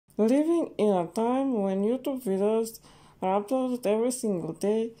Living in a time when YouTube videos are uploaded every single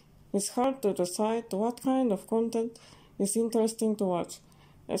day, it's hard to decide what kind of content is interesting to watch.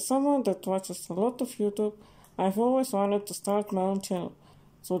 As someone that watches a lot of YouTube, I've always wanted to start my own channel.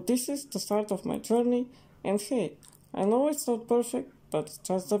 So this is the start of my journey, and hey, I know it's not perfect, but it's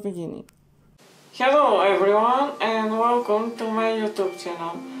just the beginning. Hello everyone and welcome to my YouTube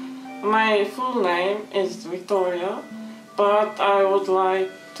channel. My full name is Victoria, but I would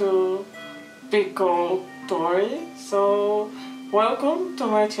like to be called Tori. So welcome to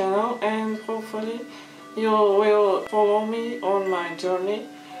my channel and hopefully you will follow me on my journey,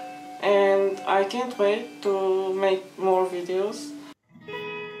 and I can't wait to make more videos.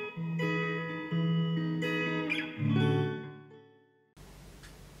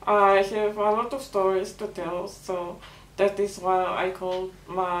 I have a lot of stories to tell, so that is why I called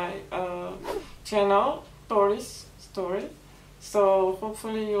my channel Tori's Story. So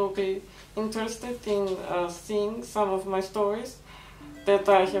hopefully you'll be interested in seeing some of my stories that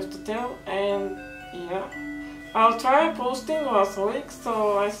I have to tell, and yeah, I'll try posting once a week,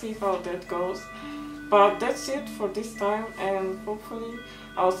 so I see how that goes. But that's it for this time, and hopefully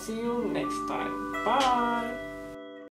I'll see you next time. Bye!